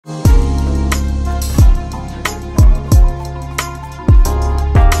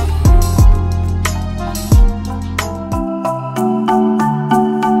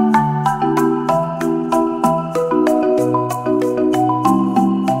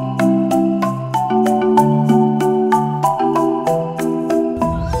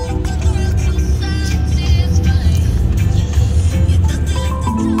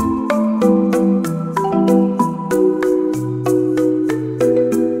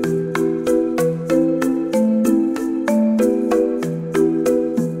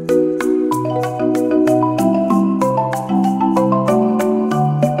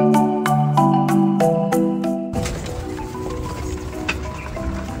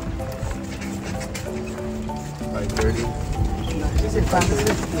5:30. Is it 5 to 6?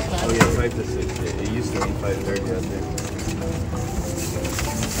 Oh yeah, 5 to 6. It used to be 5:30 out there.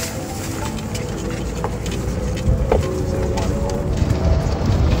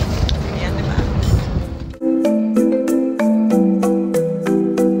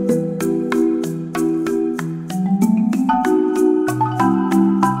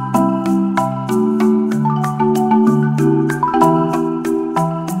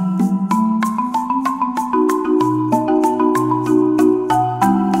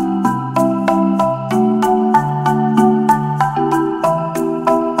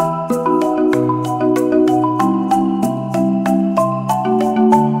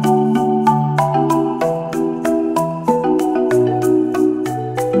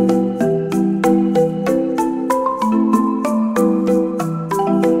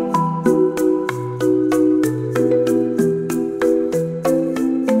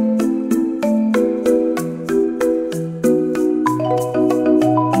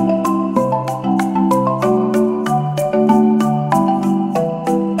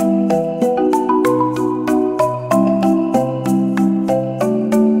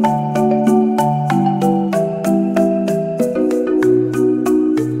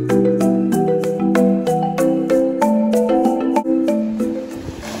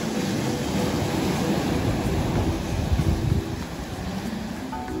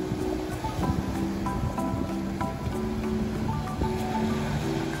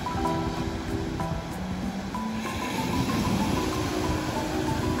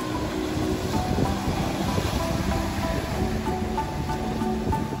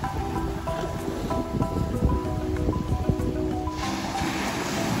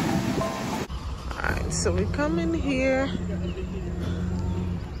 So we come in here.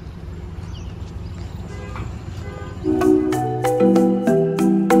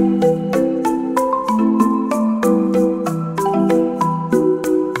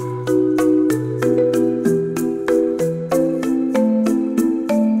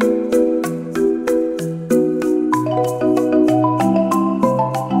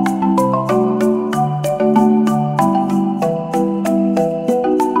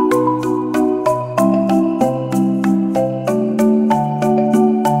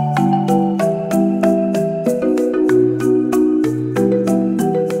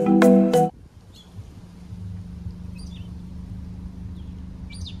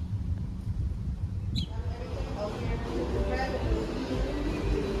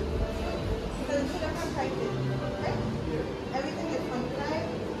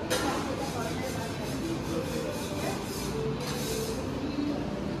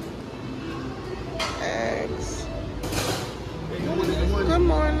 Good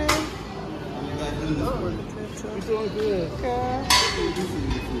morning. Okay.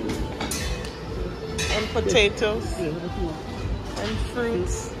 And potatoes and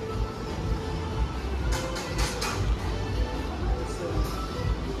fruits.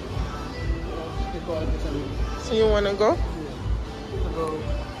 So you want to go?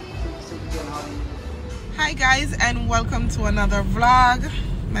 Hi guys, and welcome to another vlog.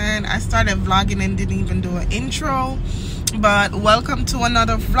 Man, I started vlogging and didn't even do an intro. But welcome to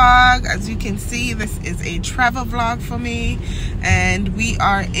another vlog. As you can see, this is a travel vlog for me, and we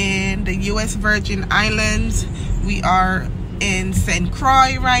are in the US Virgin Islands. We are in St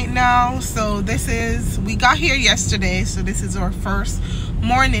Croix right now. So we got here yesterday, so this is our first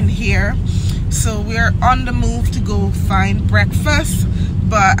morning here. So we're on the move to go find breakfast,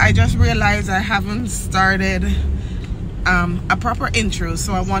 but I just realized I haven't started a proper intro,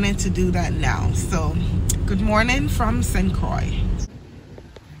 so I wanted to do that now. So good morning from St Croix.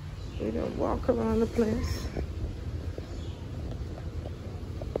 We don't walk around the place.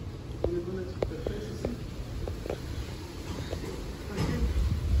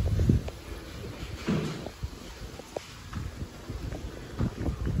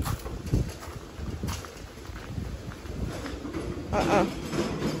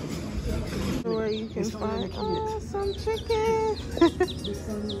 Where you can find some chicken.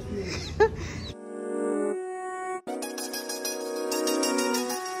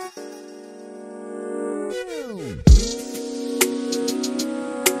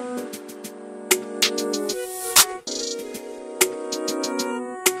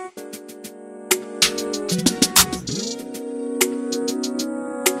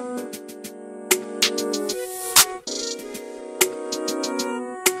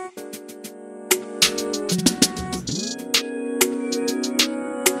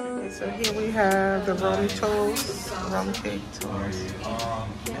 Have the rum toast, rum cake toast.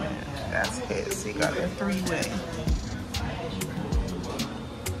 That's his. He got a 3-way.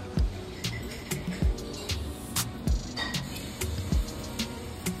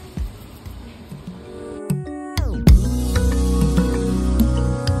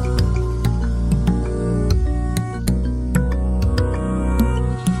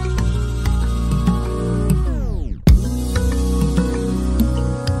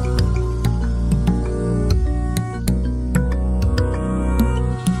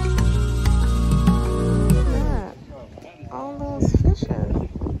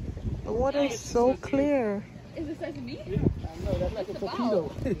 water is so clear. Is it size of me? No, that's like a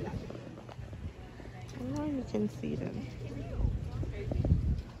torpedo. Oh, you can see them.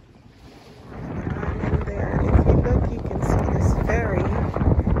 And there, and if you look, you can see this ferry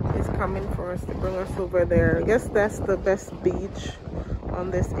is coming for us to bring us over there. I guess that's the best beach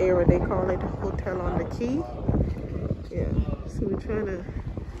on this area. They call it Hotel on the Key. Yeah, so we're trying to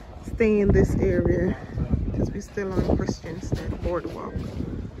stay in this area because we're still on Christiansted boardwalk.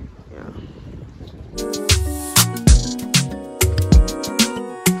 Yeah.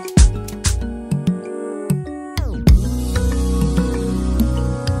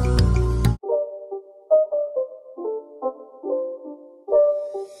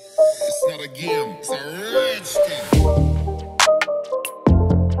 It's not a game, it's a rich thing.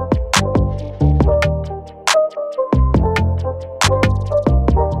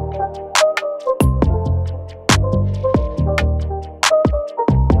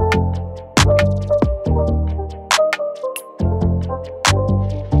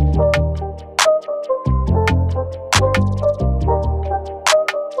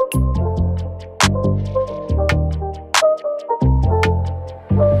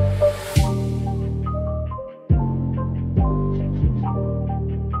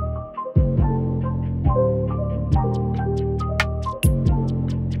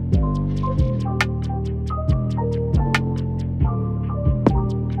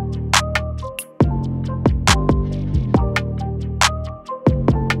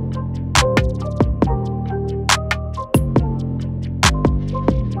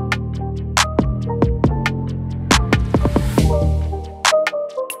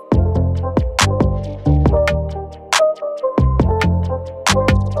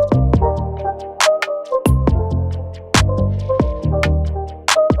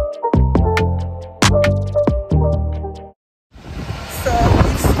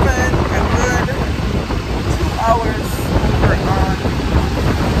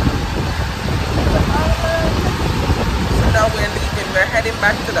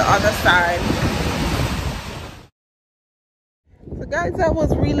 Back to the other side. So guys, that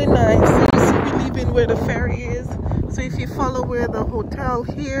was really nice. So you see we're leaving where the ferry is. So if you follow where the hotel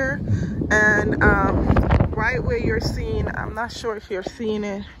here and right where you're seeing, I'm not sure if you're seeing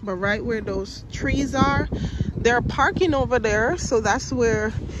it, but right where those trees are, they're parking over there. So that's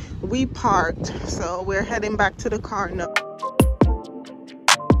where we parked. So we're heading back to the car now.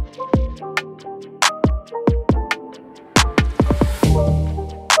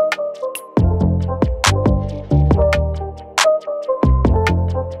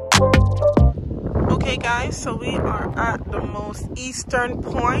 Okay guys, so we are at the most eastern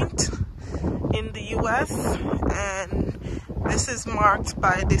point in the US, and this is marked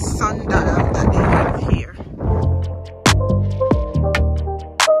by this sundial that they have here.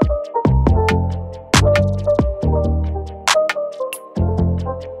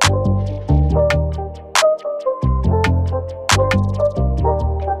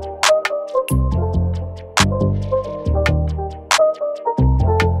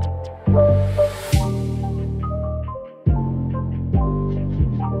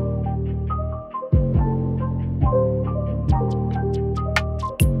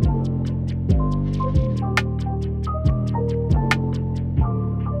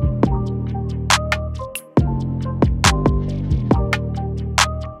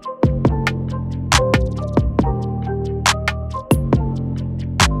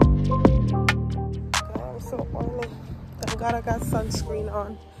 I got sunscreen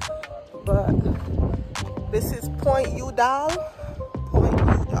on, but this is Point Udall. Point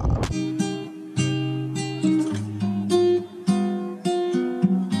Udall.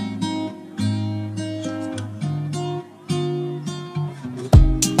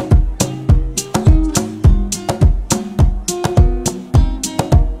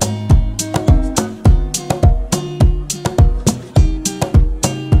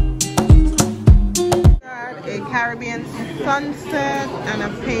 Caribbean sunset and a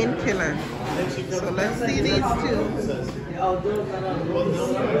painkiller. So let's see these two.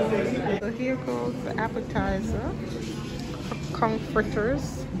 So here goes the appetizer,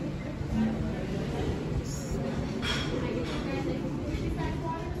 comforters.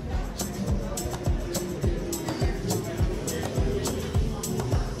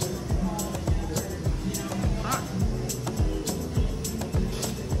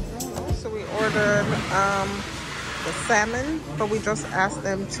 So we ordered the salmon, but we just asked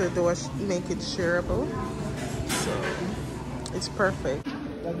them to make it shareable, so it's perfect.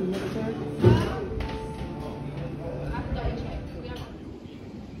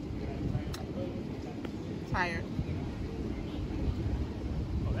 Tired.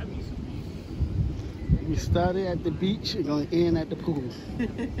 We started at the beach, we're going to end at the pool.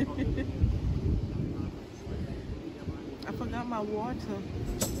 I forgot my water.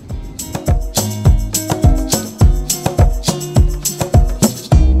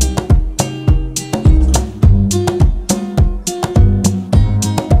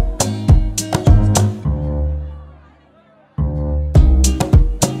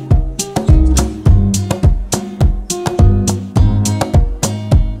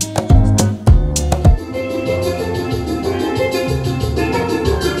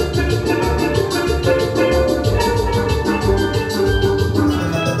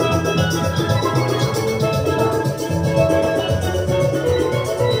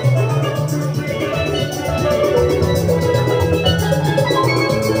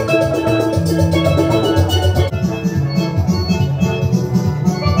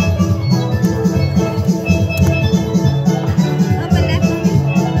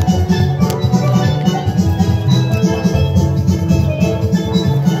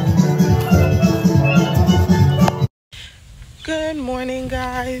 Good morning,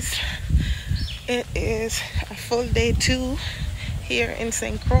 guys. It is a full day 2 here in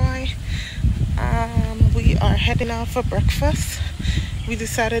St Croix. We are heading out for breakfast. We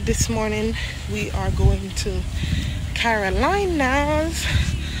decided this morning we are going to Carolinas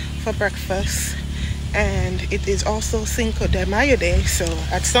for breakfast, and it is also Cinco de Mayo day, so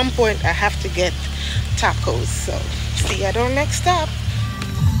at some point I have to get tacos. So see you at our next stop.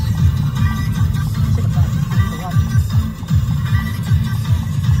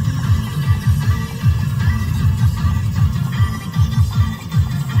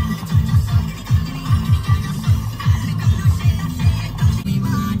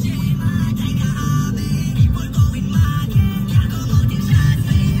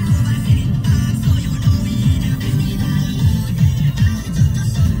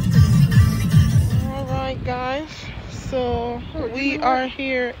 So we are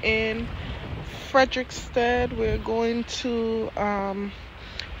here in Frederiksted. We're going to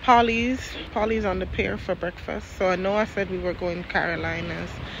Polly's on the pier for breakfast. So I know I said we were going Carolinas,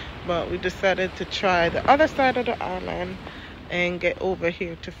 but we decided to try the other side of the island and get over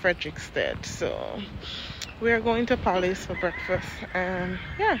here to Frederiksted. So we are going to Polly's for breakfast, and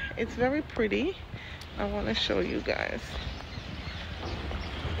yeah, it's very pretty. I want to show you guys.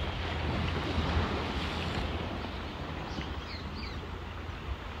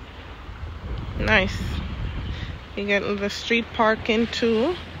 Nice. You get the street parking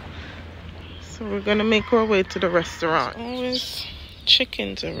too. So we're gonna make our way to the restaurant. Always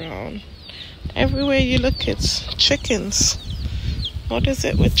chickens around. Everywhere you look, it's chickens. What is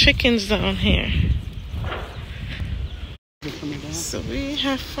it with chickens down here? So we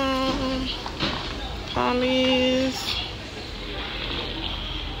have found Polly's.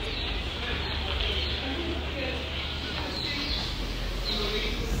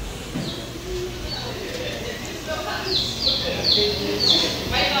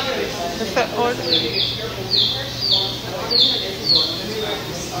 Is that order?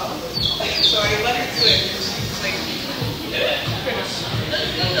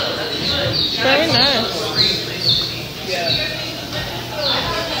 Very nice.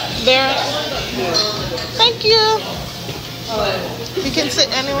 There. Thank you. You can sit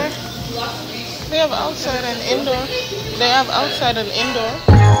anywhere. They have outside and indoor. They have outside and indoor.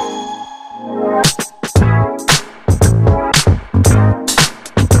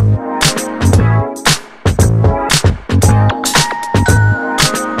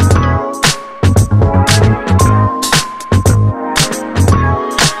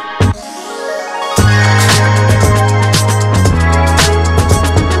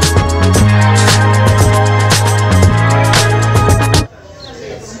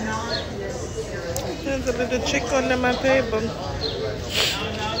 There's a little chick under my table.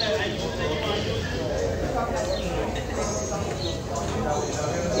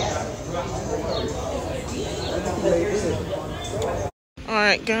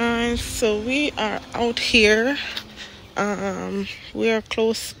 Alright guys, so we are out here. We are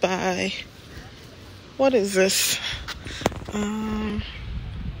close by. What is this? You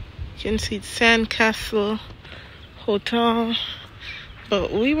can see Sandcastle Hotel.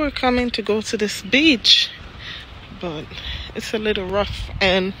 But we were coming to go to this beach, but it's a little rough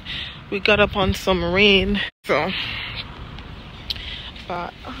and we got up on some rain. So,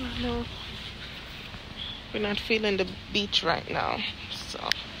 but I don't know. We're not feeling the beach right now. So,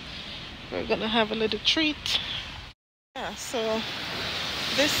 we're gonna have a little treat. Yeah, so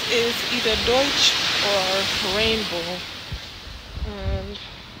this is either Dorsch or Rainbow. And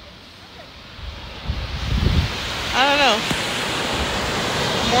I don't know.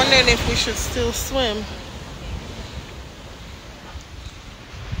 Wondering if we should still swim.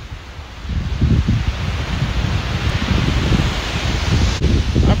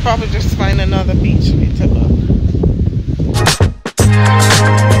 I'll probably just find another beach to look.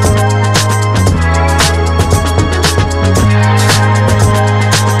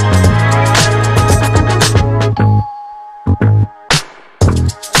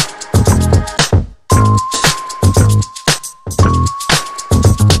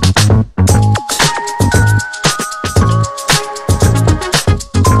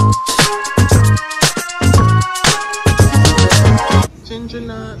 Ginger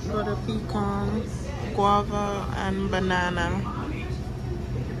nut, butter pecan, guava, and banana.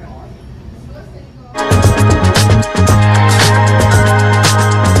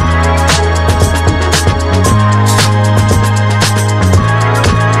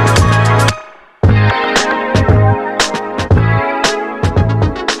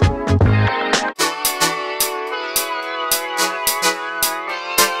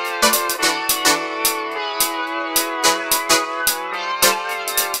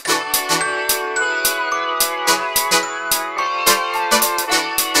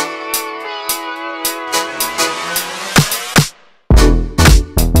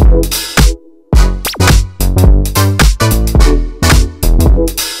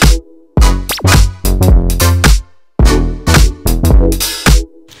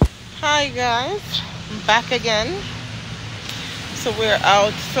 Hi guys, I'm back again. So we're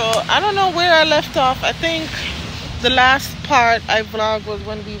out. So I don't know where I left off. I think the last part I vlogged was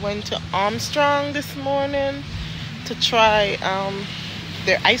when we went to Armstrong this morning to try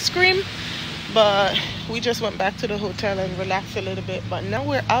their ice cream, but we just went back to the hotel and relaxed a little bit. But now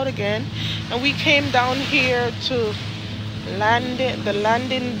we're out again, and we came down here to the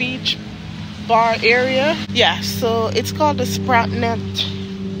Landing Beach bar area. Yeah, so it's called the Sproutnet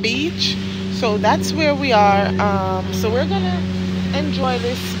Beach. So that's where we are. So we're gonna enjoy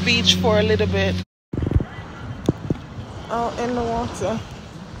this beach for a little bit out in the water.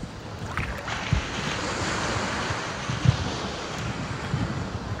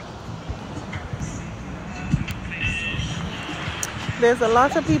 There's a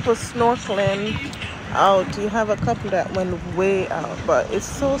lot of people snorkeling out. You have a couple that went way out, but it's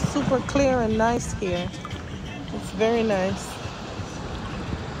so super clear and nice here. It's very nice.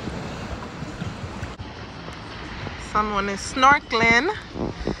 Someone is snorkeling,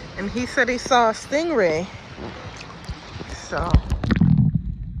 and he said he saw a stingray. So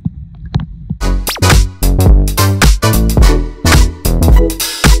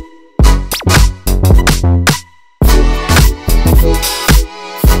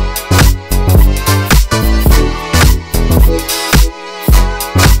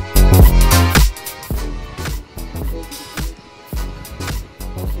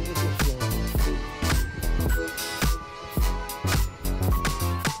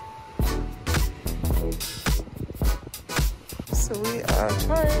we are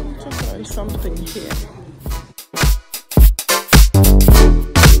trying to find something here.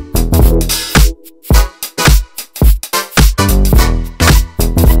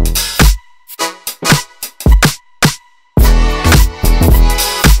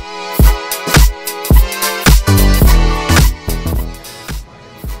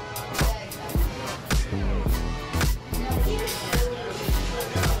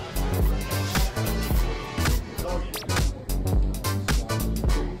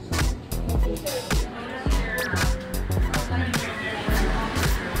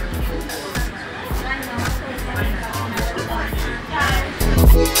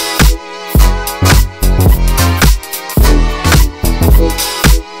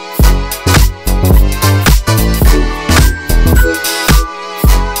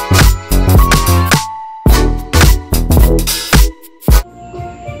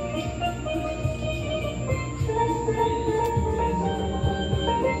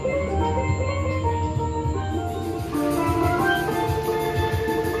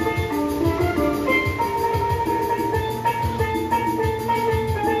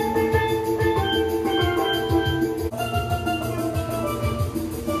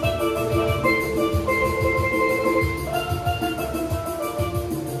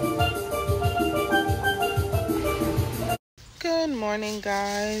 Good morning,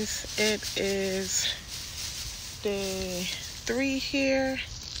 guys. It is day 3 here.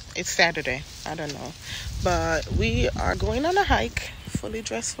 It's Saturday, I don't know, but we are going on a hike, fully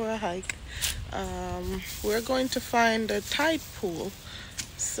dressed for a hike. We're going to find a tide pool.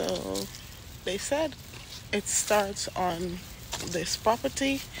 So they said it starts on this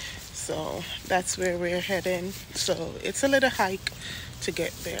property, So that's where we're heading. So it's a little hike to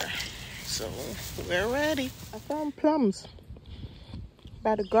get there. So we're ready. I found plums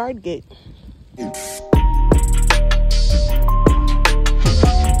by the guard gate.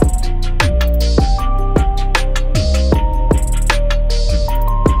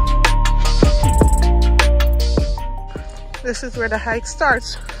 This is where the hike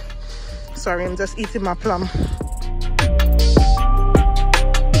starts. Sorry, I'm just eating my plum.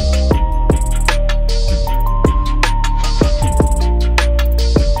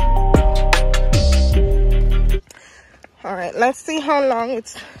 All right, let's see how long.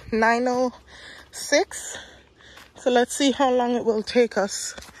 It's 9:06. So let's see how long it will take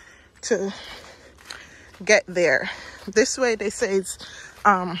us to get there. This way they say it's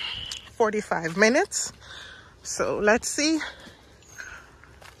 45 minutes. So let's see.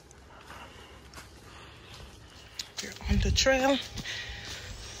 We're on the trail.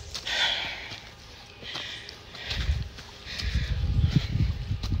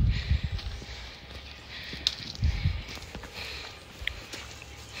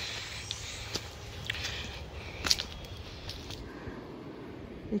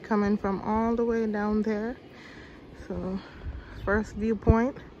 We're coming from all the way down there. So first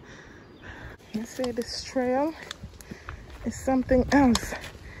viewpoint. Let's say this trail is something else.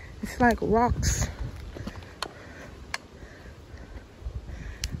 It's like rocks.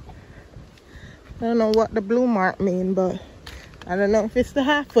 I don't know what the blue mark mean, but I don't know if it's the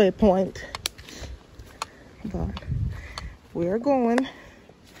halfway point. But we're going.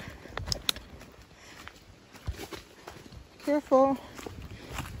 Careful.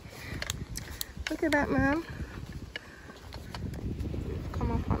 Look at that, man.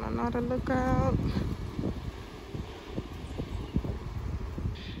 Come up on another lookout.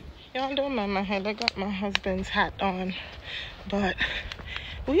 Y'all don't mind my head. I got my husband's hat on. But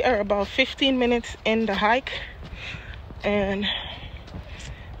we are about 15 minutes in the hike. And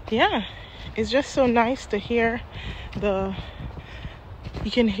yeah, it's just so nice to hear you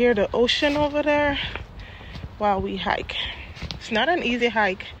can hear the ocean over there while we hike. It's not an easy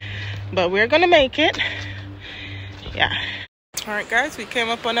hike, but we're gonna make it. Yeah. All right, guys, we came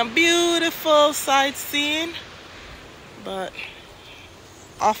up on a beautiful sightseeing, but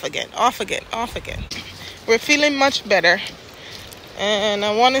off again. We're feeling much better, and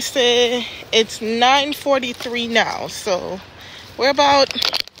I want to say it's 9:43 now, so we're about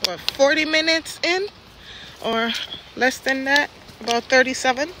 40 minutes in, or less than that, about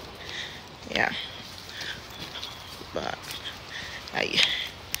 37. Yeah, but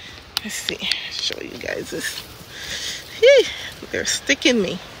let's see, show you guys this. They're sticking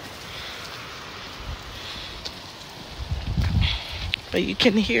me, but you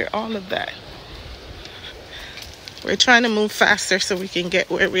can hear all of that. We're trying to move faster so we can get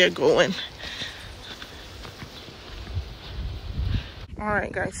where we're going. All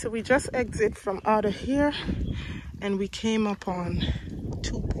right, guys, so we just exit from out of here, and we came up on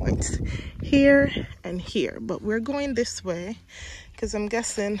 2 points, here and here, but we're going this way because I'm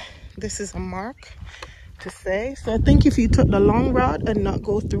guessing this is a mark to say. So I think if you took the long route and not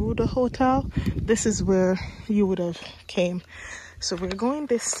go through the hotel, this is where you would have came. So we're going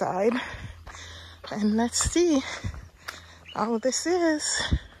this side, and let's see how this is.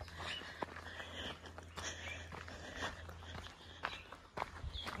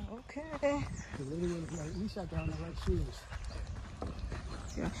 Okay. We shot down the right shoes.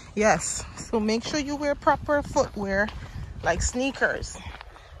 Yeah. Yes, so make sure you wear proper footwear, like sneakers,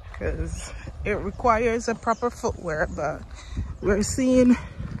 because it requires a proper footwear. But we're seeing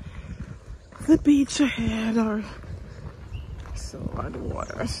the beach ahead, or so, or the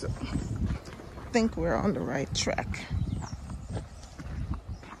water, so I think we're on the right track.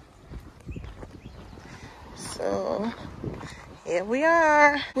 So here we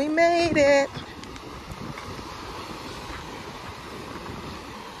are, we made it.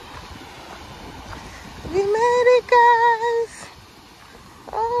 We made it, guys.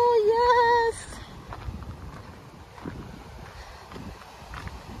 Oh, yes.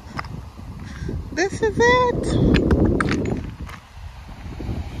 This is it.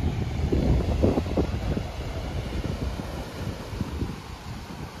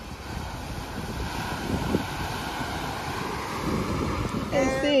 And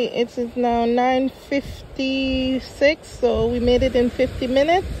see, it is now 9:56, so we made it in 50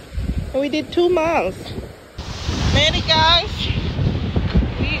 minutes. And we did 2 miles. Made it, guys.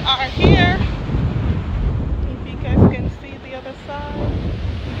 We are here. If you guys can see the other side,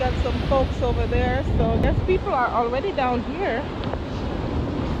 we got some folks over there. So there's people are already down here.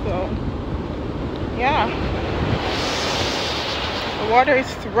 So yeah. The water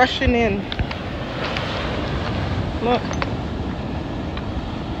is rushing in. Look.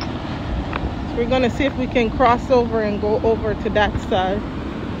 So we're gonna see if we can cross over and go over to that side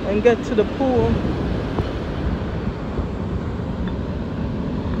and get to the pool.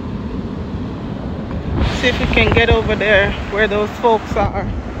 See if we can get over there where those folks are.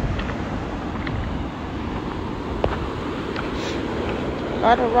 A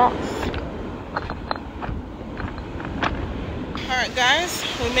lot of rocks. Alright guys,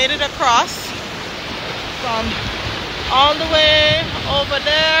 we made it across from all the way over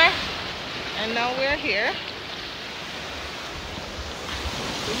there, and now we're here.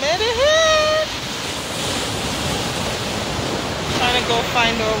 We made it here. Trying to go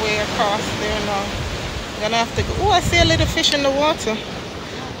find our way across there now. Gonna have to go. Oh, I see a little fish in the water.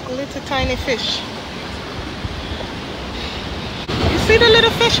 A little tiny fish. You see the little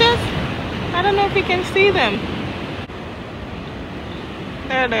fishes? I don't know if you can see them.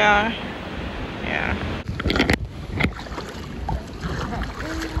 There they are. Yeah.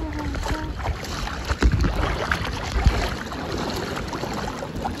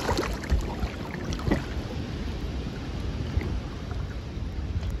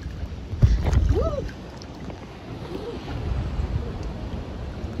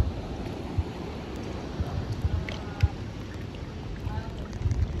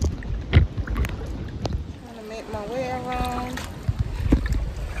 My way around.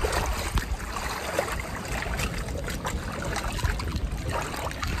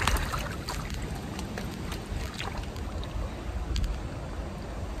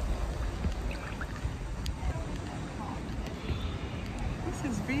 This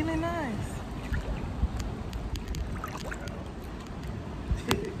is really nice.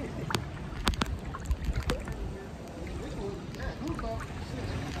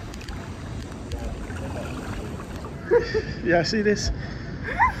 Yeah, see this?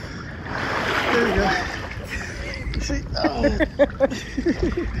 There you go. See? Oh.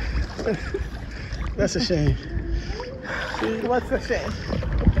 That's a shame. See? What's the shame?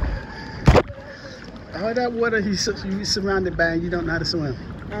 All that water you surrounded by and you don't know how to swim.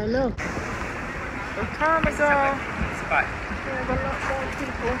 I know. The time ago, there's a lot more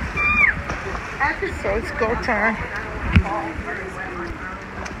people. So it's go time.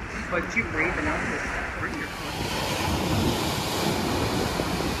 But you breathing out this.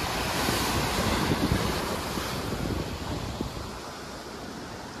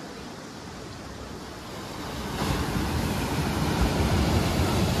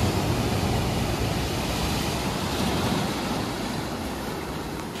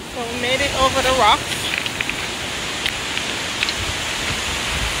 So we made it over the rocks.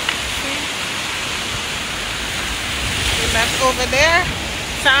 We left over there.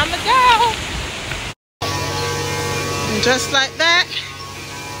 Time to go. And just like that,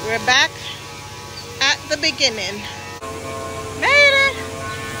 we're back at the beginning. Made it.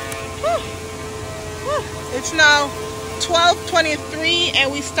 Whew. Whew. It's now 12:23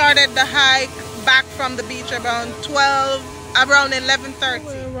 and we started the hike back from the beach around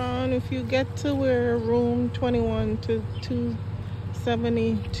 11:30. Around, if you get to where room 21 to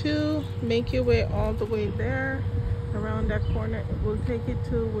 272, make your way all the way there. Around that corner, it will take you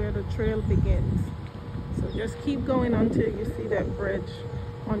to where the trail begins. So just keep going until you see that bridge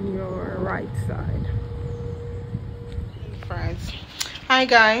on your right side. Fries. Hi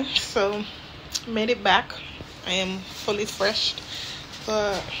guys, so made it back. I am fully fresh,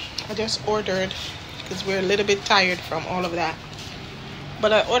 but I just ordered because we're a little bit tired from all of that.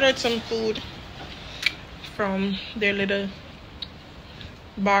 But I ordered some food from their little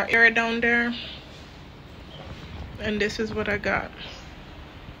bar area down there. And this is what I got.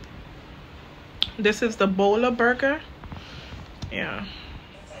 This is the Bola burger. Yeah.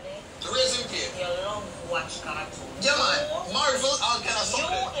 You love watch cartoon. Yeah, man. Marvel, all kind of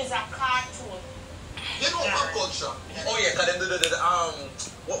something. You is a cartoon. You know pop culture. Oh yeah, cause them do the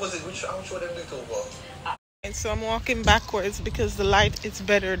what was it? Which show them do it over? And so I'm walking backwards because the light is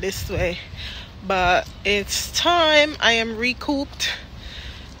better this way. But it's time. I am recouped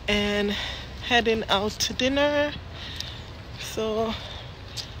and heading out to dinner. So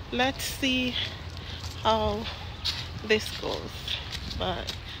let's see how this goes.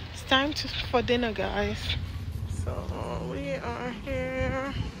 But it's time for dinner, guys. So we are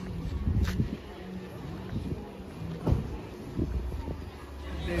here.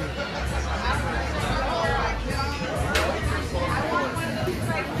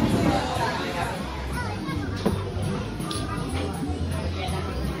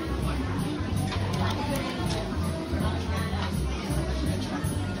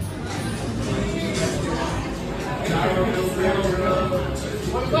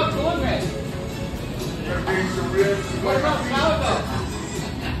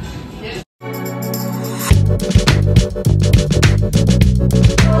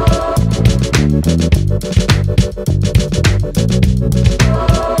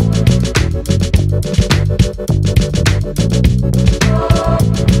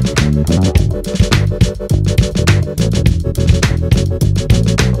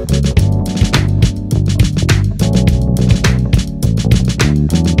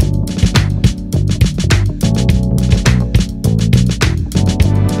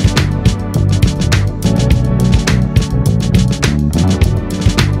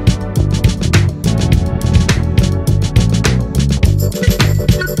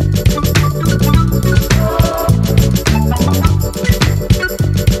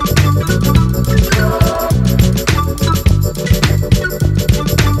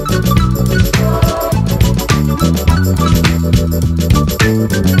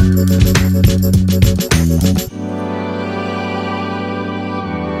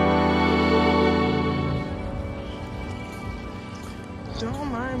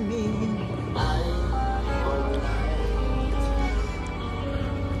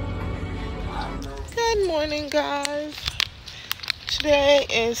 morning, guys. Today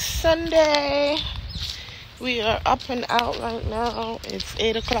is Sunday. We are up and out right now. It's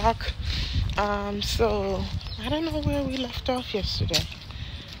 8 o'clock. So I don't know where we left off yesterday.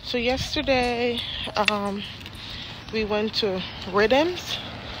 So yesterday we went to Rhythms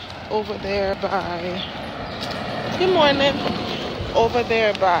over there by, good morning, over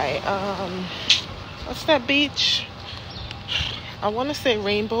there by what's that beach? I want to say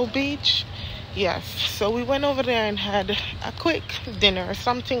Rainbow Beach. Yes, so we went over there and had a quick dinner,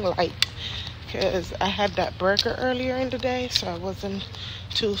 something light, because I had that burger earlier in the day, so I wasn't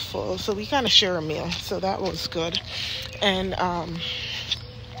too full. So we kind of share a meal, so that was good. And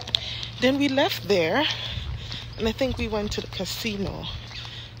then we left there, and I think we went to the casino,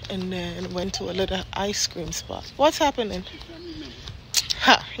 and then went to a little ice cream spot. What's happening?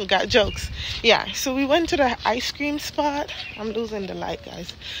 Ha, got jokes. Yeah, so we went to the ice cream spot. I'm losing the light,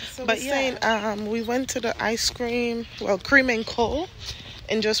 guys. So but yeah, we went to the ice cream, well, Cream and Coal,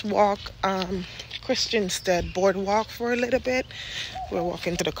 and just walk Christiansted boardwalk for a little bit. We're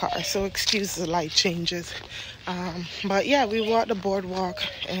walking to the car, so excuse the light changes. But yeah, we walked the boardwalk,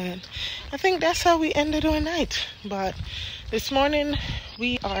 and I think that's how we ended our night. But this morning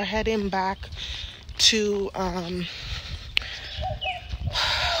we are heading back to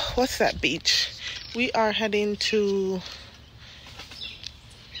what's that beach? We are heading to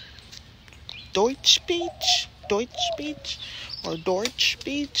Dorsch Beach or Dorsch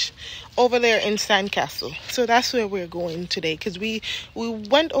Beach over there in Sandcastle. So that's where we're going today, because we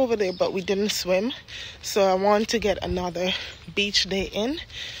went over there but we didn't swim, so I want to get another beach day in,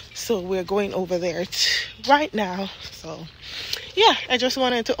 so we're going over there right now. So yeah, I just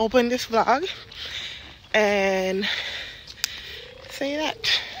wanted to open this vlog and say that.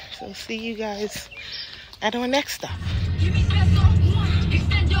 So see you guys at our next stop.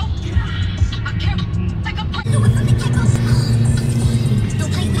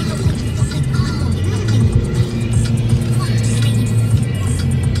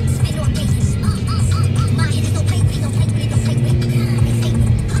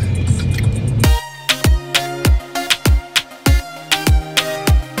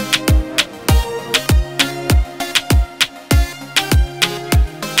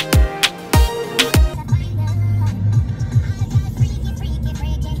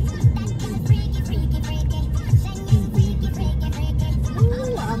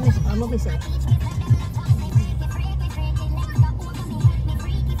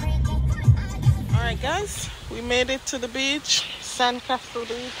 Alright guys, we made it to the beach, Sandcastle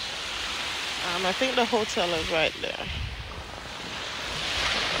Beach. I think the hotel is right there.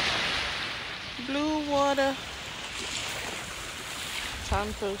 Blue water.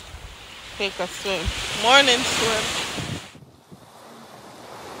 Time to take a swim. Morning swim.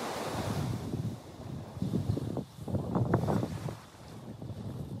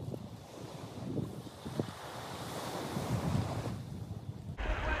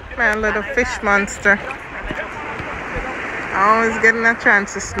 My little fish monster. Always getting a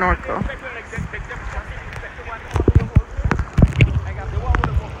chance to snorkel.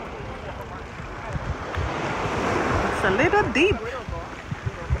 It's a little deep.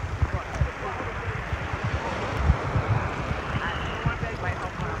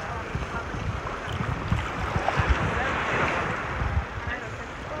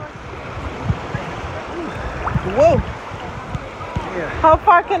 Whoa! How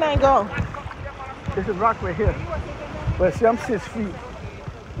far can I go? There's a rock right here. Well, see, I'm 6 feet. You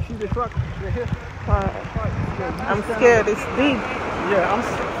see this rock right here? I'm scared. It's deep. Yeah,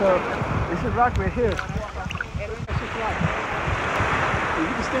 so there's a rock right here. You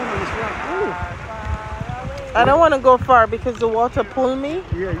can stand on this rock. Ooh. I don't want to go far because the water pull me.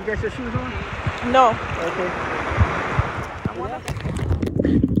 Yeah, you got your shoes on? No. Okay.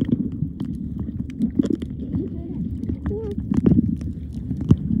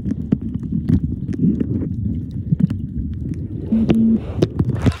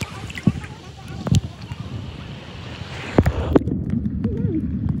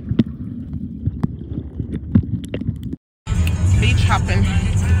 Beach hopping.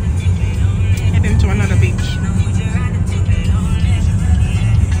 Heading to another beach.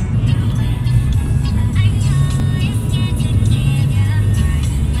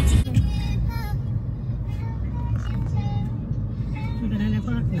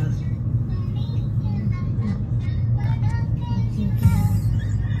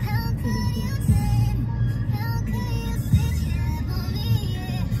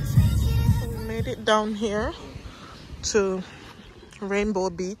 We made it down here to Rainbow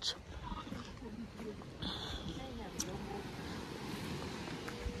Beach.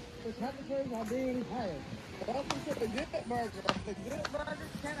 Temperatures are being higher. Welcome to the Good Burger. The Good Burger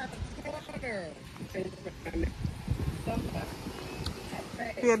 10 out of 10.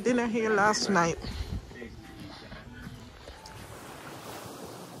 We had dinner here last night.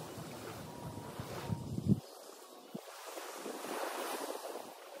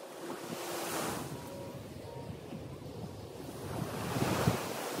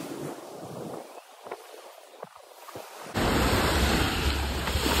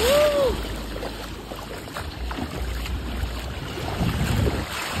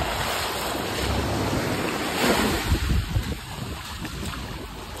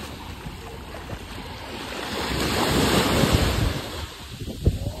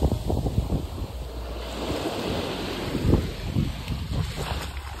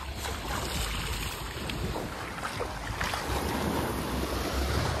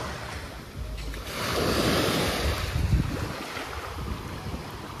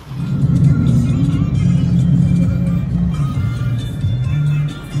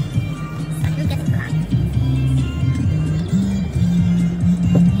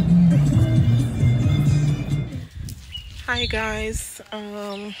 Hi guys,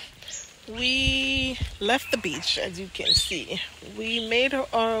 we left the beach, as you can see. We made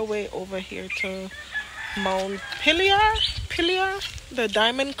our way over here to Mount Pillar, the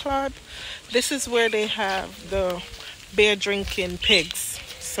Diamond Club. This is where they have the beer drinking pigs.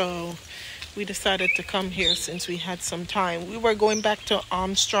 So we decided to come here since we had some time. We were going back to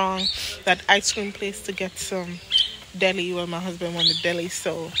Armstrong, that ice cream place, to get some deli. Well, my husband wanted deli,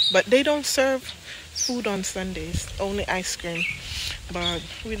 but they don't serve food on Sundays, only ice cream. But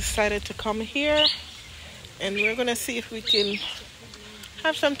we decided to come here, and we're gonna see if we can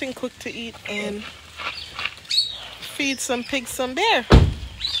have something cooked to eat and feed some pigs some beer.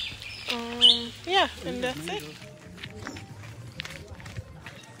 Yeah, and that's it.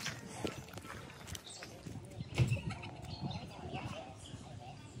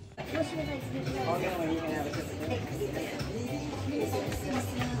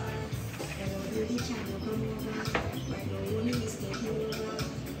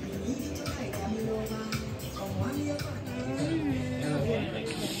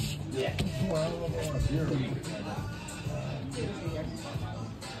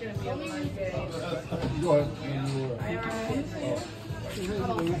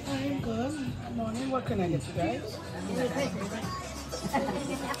 What can I get you guys?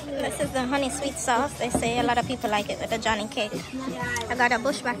 This is the honey sweet sauce. They say a lot of people like it with the Johnny cake. I got a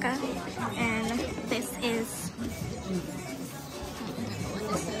bushwhacker, and this is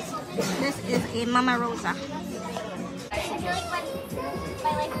a Mama Rosa.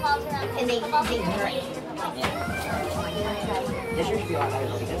 And they drink.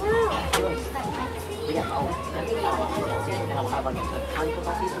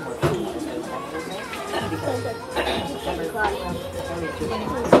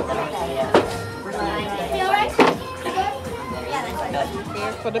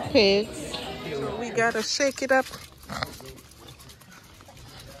 Here for the pigs. So we gotta shake it up. So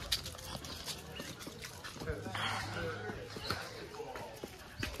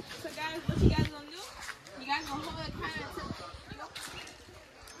guys, what you guys gonna do? You guys gonna hold the can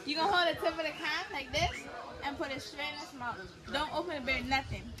you gonna hold the tip of the can like this and put it straight in his mouth. Don't open the beer,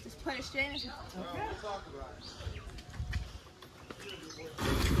 nothing. Just put it straight in his mouth. Okay.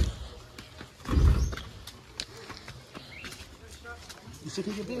 You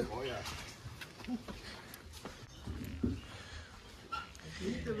sipping your beer? Oh, yeah.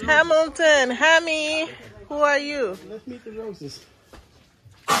 Hamilton, Hammy, who are you? Let's meet the roses.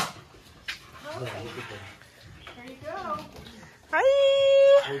 There you go. Hi.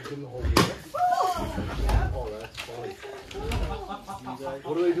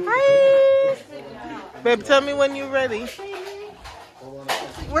 Hi. Babe, tell me when you're ready.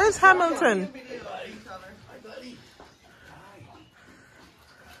 Where's Hamilton?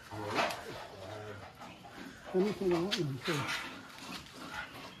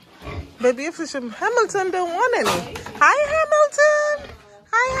 Baby, if it's Hamilton don't want any. Hi, Hamilton.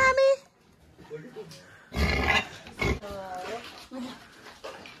 Hi, Hammy.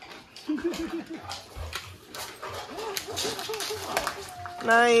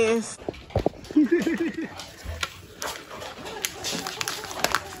 Nice.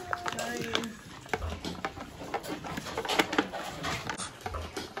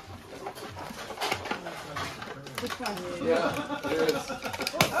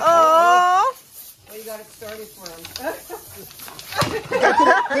 Oh. Well, you got it started for him.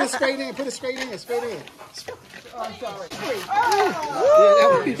 Put it straight in. Put it straight in. Straight in. Oh, I'm sorry. Yeah, that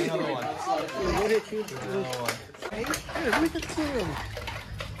would be good. What hit you? Look at him.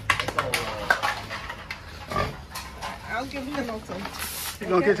 I'll give Hamilton. You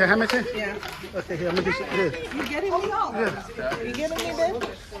gonna get to Hamilton? Yeah. Okay, here, I'm gonna get here. You getting me? Yeah. You getting me there?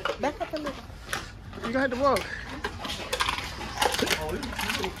 Back up a little. You got to walk.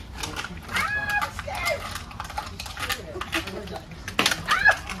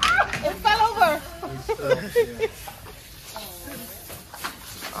 It fell over.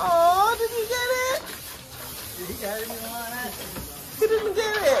 Oh, did you get it? He didn't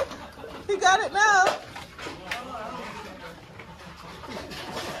get it. He got it now.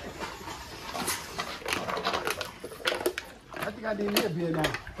 I think I didn't hear beer now.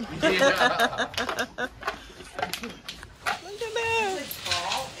 Look at that.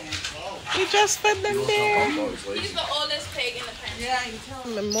 He just fed them there. He's the oldest pig in the family. Yeah, you tell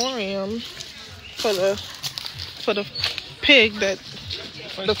him. Memoriam for the pig that,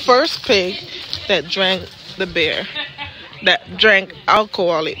 the first pig that drank the beer, that drank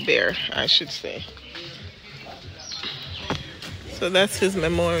alcoholic beer, I should say. So that's his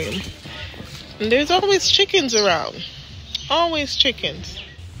memoriam. And there's always chickens around. Always chickens.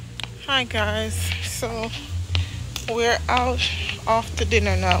 Hi guys. So we're out off to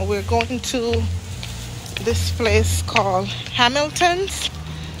dinner now. We're going to this place called Hamilton's.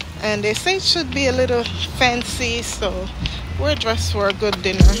 And they say it should be a little fancy. So we're dressed for a good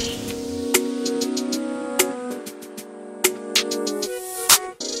dinner.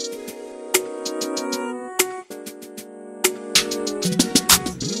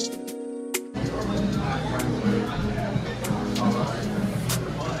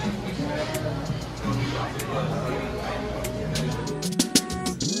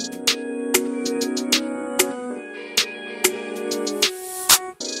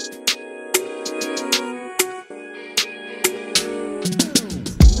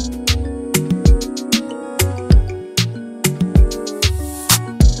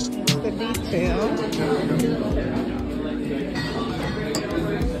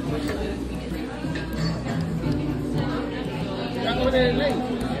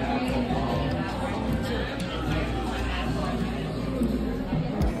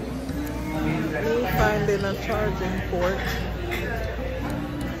 Finding a charging port.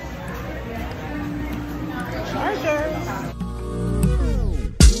 Charger.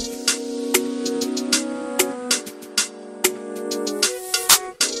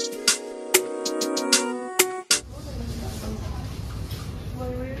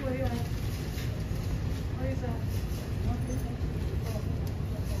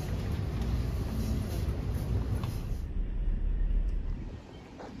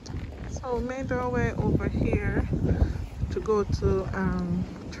 So we made our way over here to go to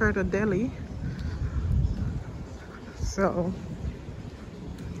Turtle Deli. So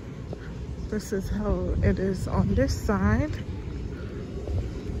this is how it is on this side.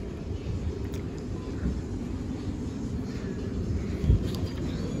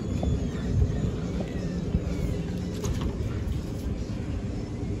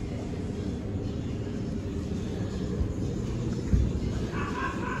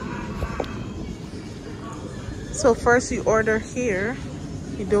 So first you order here,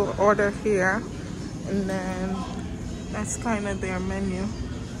 you do order here, and then that's kind of their menu.